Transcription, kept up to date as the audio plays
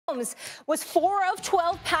Mahomes was 4 of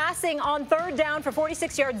 12 passing on third down for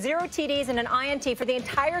 46 yards, 0 TDs, and an INT. For the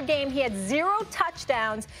entire game, he had 0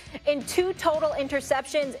 touchdowns and 2 total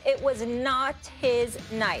interceptions. It was not his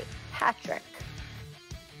night. Patrick.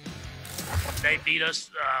 They beat us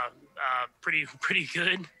pretty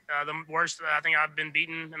good. The worst I think I've been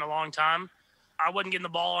beaten in a long time. I wasn't getting the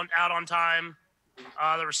ball out on time.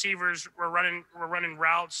 The receivers were running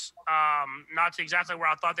routes not to exactly where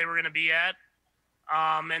I thought they were going to be at.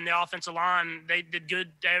 And the offensive line, they did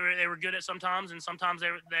good. They were good at sometimes, and sometimes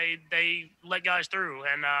they let guys through.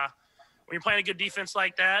 And when you're playing a good defense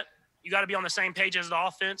like that, you got to be on the same page as the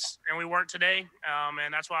offense, and we weren't today.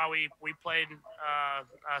 And that's why we played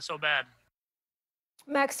so bad.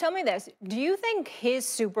 Max, tell me this. Do you think his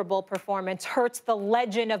Super Bowl performance hurts the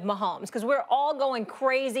legend of Mahomes? Because we're all going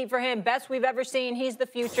crazy for him. Best we've ever seen. He's the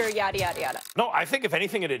future, yada, yada, yada. No, I think if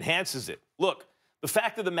anything, it enhances it. Look, the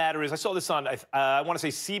fact of the matter is, I saw this on, I want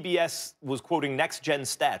to say CBS was quoting Next Gen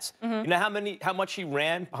Stats. You know how much he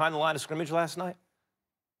ran behind the line of scrimmage last night?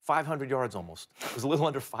 500 yards almost. It was a little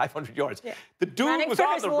under 500 yards. Yeah. The dude was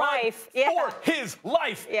on the run for his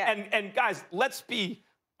life. Yeah. And guys, let's be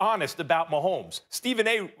honest about Mahomes. Stephen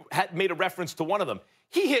A. had made a reference to one of them.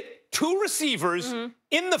 He hit 2 receivers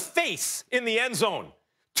in the face in the end zone.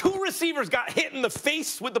 2 receivers got hit in the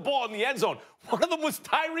face with the ball in the end zone. One of them was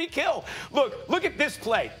Tyreek Hill. Look at this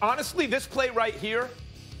play. Honestly, this play right here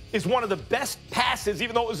is one of the best passes,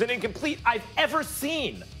 even though it was an incomplete, I've ever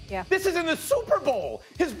seen. Yeah. This is in the Super Bowl.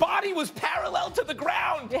 His body was parallel to the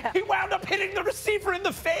ground. Yeah. He wound up hitting the receiver in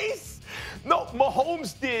the face. No,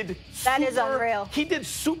 Mahomes did. That is unreal. He did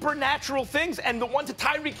supernatural things, and the one to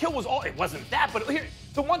Tyreek Hill was all. It wasn't that, but here,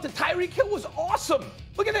 the one to Tyreek Hill was awesome.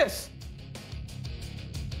 Look at this.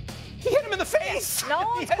 He hit him in the face. No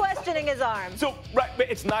one's questioning his arm. So, right, but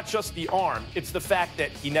it's not just the arm. It's the fact that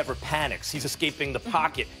he never panics. He's escaping the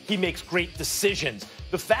pocket. He makes great decisions.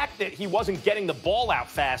 The fact that he wasn't getting the ball out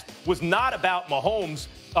fast was not about Mahomes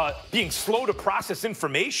being slow to process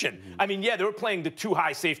information. I mean, yeah, they were playing the 2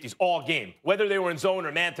 high safeties all game. Whether they were in zone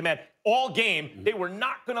or man-to-man, all game, they were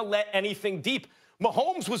not going to let anything deep.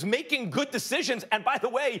 Mahomes was making good decisions. And by the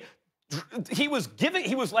way, he was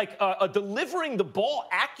delivering the ball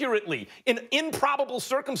accurately in improbable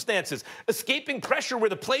circumstances, escaping pressure where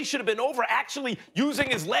the play should have been over, actually using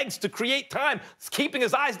his legs to create time, keeping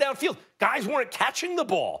his eyes downfield. Guys weren't catching the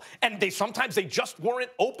ball, and sometimes they just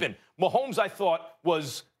weren't open. Mahomes, I thought,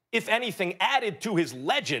 was, if anything, added to his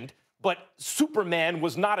legend, but Superman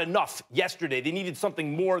was not enough yesterday. They needed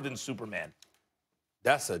something more than Superman.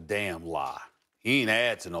 That's a damn lie. He ain't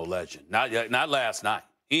add to no legend. Not last night.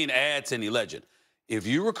 He ain't add to any legend. If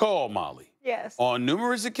you recall, Molly, yes, on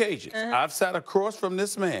numerous occasions, I've sat across from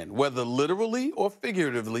this man, whether literally or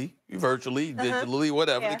figuratively, virtually, digitally,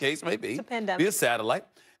 whatever the case may be, it's a pandemic, be a satellite,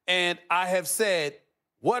 and I have said,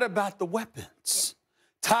 what about the weapons?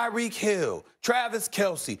 Tyreek Hill, Travis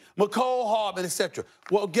Kelce, McCole Hardman, etc.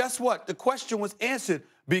 Well, guess what? The question was answered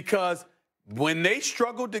because when they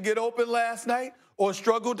struggled to get open last night or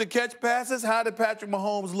struggled to catch passes, how did Patrick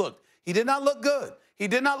Mahomes look? He did not look good. He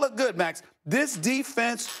did not look good, Max. This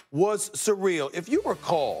defense was surreal. If you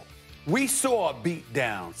recall, we saw a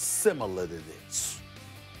beatdown similar to this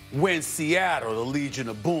when Seattle, the Legion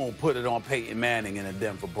of Boom, put it on Peyton Manning and the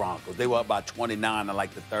Denver Broncos. They were up by 29 in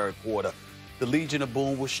like the third quarter. The Legion of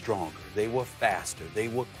Boom was stronger. They were faster. They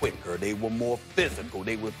were quicker. They were more physical.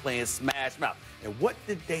 They were playing smash mouth. And what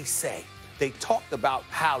did they say? They talked about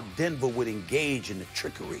how Denver would engage in the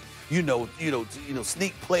trickery.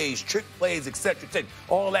 Sneak plays, trick plays, etc.,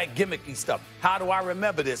 all that gimmicky stuff. How do I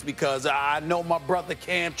remember this? Because I know my brother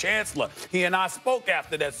Cam Chancellor. He and I spoke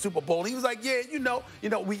after that Super Bowl. He was like, yeah,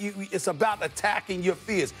 it's about attacking your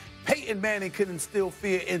fears. Peyton Manning could instill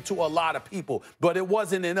fear into a lot of people, but it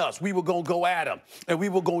wasn't in us. We were going to go at them, and we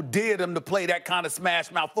were going to dare them to play that kind of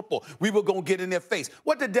smash-mouth football. We were going to get in their face.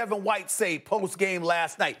 What did Devin White say post-game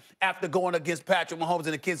last night after going against Patrick Mahomes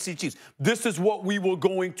and the Kansas City Chiefs? This is what we were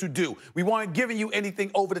going to do. We weren't giving you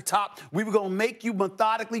anything over the top. We were going to make you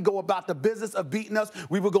methodically go about the business of beating us.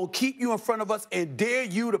 We were going to keep you in front of us and dare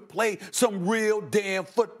you to play some real damn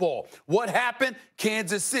football. What happened?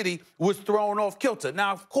 Kansas City was thrown off kilter.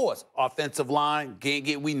 Now, of course, offensive line,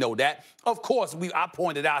 we know that. Of course, I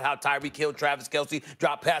pointed out how Tyreek Hill, Travis Kelce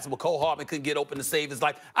dropped passes, McCole Hardman couldn't get open to save his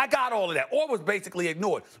life. I got all of that. All was basically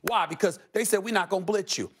ignored. Why? Because they said, we're not going to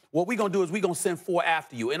blitz you. What we're going to do is we're going to send 4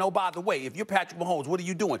 after you. And, oh, by the way, if you're Patrick Mahomes, what are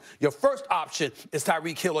you doing? Your first option is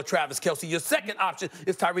Tyreek Hill or Travis Kelce. Your second option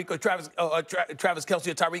is Travis Kelce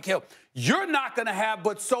or Tyreek Hill. You're not going to have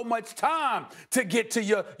but so much time to get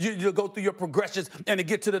to go through your progressions and to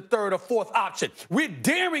get to the third or fourth option. We're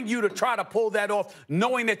daring daring you to try to pull that off,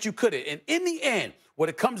 knowing that you couldn't. And in the end, what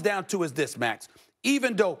it comes down to is this, Max.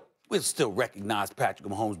 Even though we'll still recognize Patrick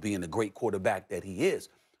Mahomes being the great quarterback that he is,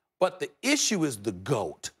 but the issue is the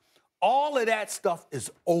GOAT. All of that stuff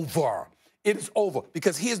is over. It is over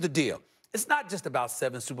because here's the deal. It's not just about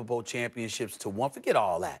 7 Super Bowl championships to 1. Forget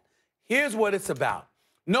all that. Here's what it's about.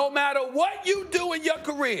 No matter what you do in your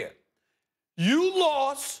career, you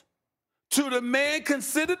lost to the man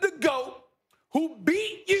considered the GOAT who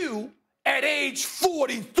beat you at age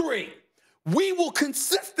 43. We will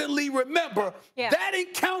consistently remember that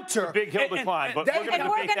encounter. The big hill decline, but we're going to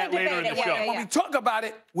debate that later in the show. When we talk about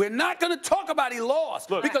it, we're not going to talk about he lost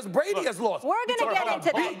because Brady has lost. We're going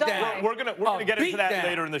to get into that. We're going to get into that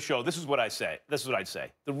later in the show. This is what I say. This is what I'd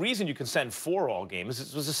say. The reason you can send 4 all games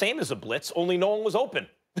is it was the same as a blitz, only no one was open.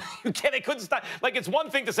 They couldn't stop. Like, it's one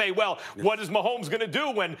thing to say, well, what is Mahomes going to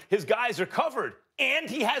do when his guys are covered and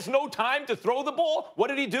he has no time to throw the ball? What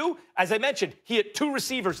did he do? As I mentioned, he hit 2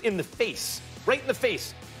 receivers in the face, right in the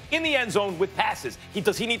face, in the end zone with passes.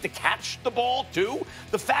 Does he need to catch the ball, too?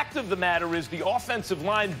 The fact of the matter is the offensive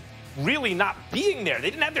line really not being there.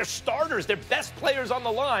 They didn't have their starters, their best players on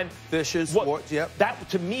the line. Fisher, Schwartz, That,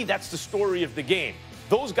 to me, that's the story of the game.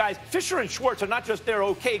 Those guys, Fisher and Schwartz, are not just there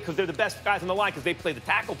okay because they're the best guys on the line because they play the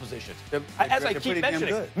tackle positions. As I keep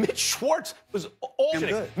mentioning, Mitch Schwartz was all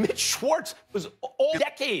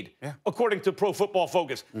decade, according to Pro Football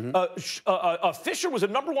Focus. Fisher was a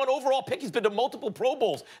 #1 overall pick. He's been to multiple Pro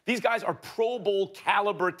Bowls. These guys are Pro Bowl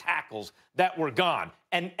caliber tackles that were gone.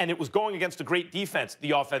 And it was going against a great defense,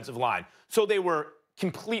 the offensive line. So they were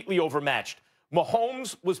completely overmatched.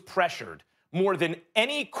 Mahomes was pressured more than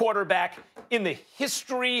any quarterback in the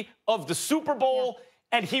history of the Super Bowl,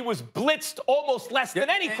 and he was blitzed almost less than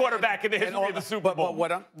any quarterback in the history of the Super Bowl. But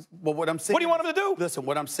what I'm saying, what do you want him to do? Listen,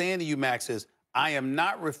 what I'm saying to you, Max, is I am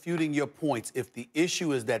not refuting your points if the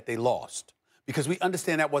issue is that they lost, because we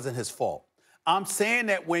understand that wasn't his fault. I'm saying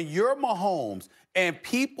that when you're Mahomes and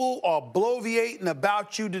people are bloviating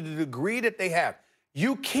about you to the degree that they have,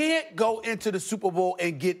 you can't go into the Super Bowl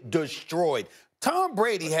and get destroyed. Tom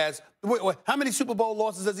Brady has, how many Super Bowl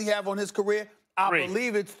losses does he have on his career? I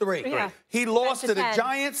believe it's 3. Yeah. He lost to the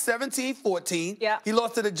Giants 17-14. Yeah. He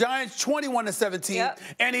lost to the Giants 21-17. Yep.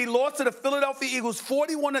 And he lost to the Philadelphia Eagles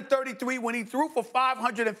 41-33 when he threw for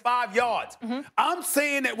 505 yards. I'm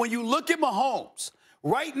saying that when you look at Mahomes,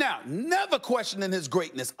 right now, never questioning his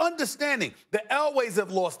greatness, understanding the Elways have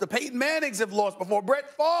lost, the Peyton Mannings have lost before, Brett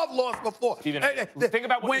Favre lost before. Steven, think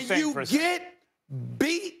about what you're saying for a second. When you get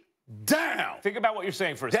beat down. Think about what you're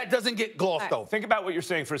saying for a second. That doesn't get glossed over. Think about what you're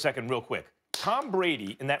saying for a second real quick. Tom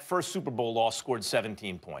Brady, in that first Super Bowl loss, scored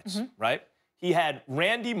 17 points, right? He had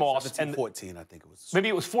Randy Moss. 14, I think it was. Maybe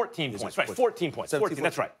it was 14 points. Right, 14 points. 14,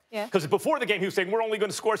 that's right. Because before the game, he was saying, we're only going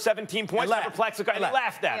to score 17 points. And he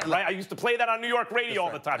laughed at it, right? I used to play that on New York radio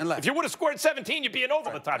all the time. If you would have scored 17, you'd be in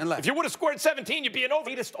over the time. If you would have scored 17, you'd be in over.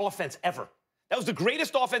 Greatest offense ever. That was the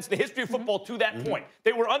greatest offense in the history of football to that point.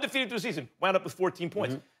 They were undefeated through the season, wound up with 14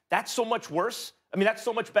 points. That's so much worse. I mean, that's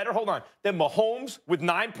so much better. Hold on. Than Mahomes with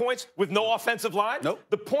 9 points with no offensive line. Nope.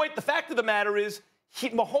 The fact of the matter is,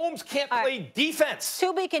 Mahomes can't play defense.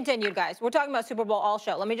 To be continued, guys. We're talking about Super Bowl all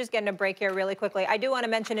show. Let me just get in a break here really quickly. I do want to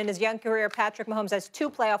mention in his young career, Patrick Mahomes has 2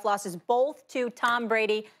 playoff losses, both to Tom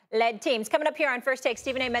Brady-led teams. Coming up here on First Take,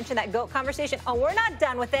 Stephen A. mentioned that GOAT conversation. Oh, we're not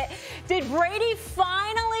done with it. Did Brady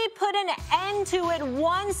finally put an end to it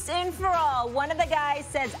once and for all? One of the guys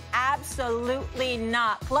says absolutely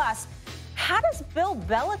not. Plus, how does Bill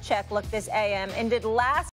Belichick look this AM? And did last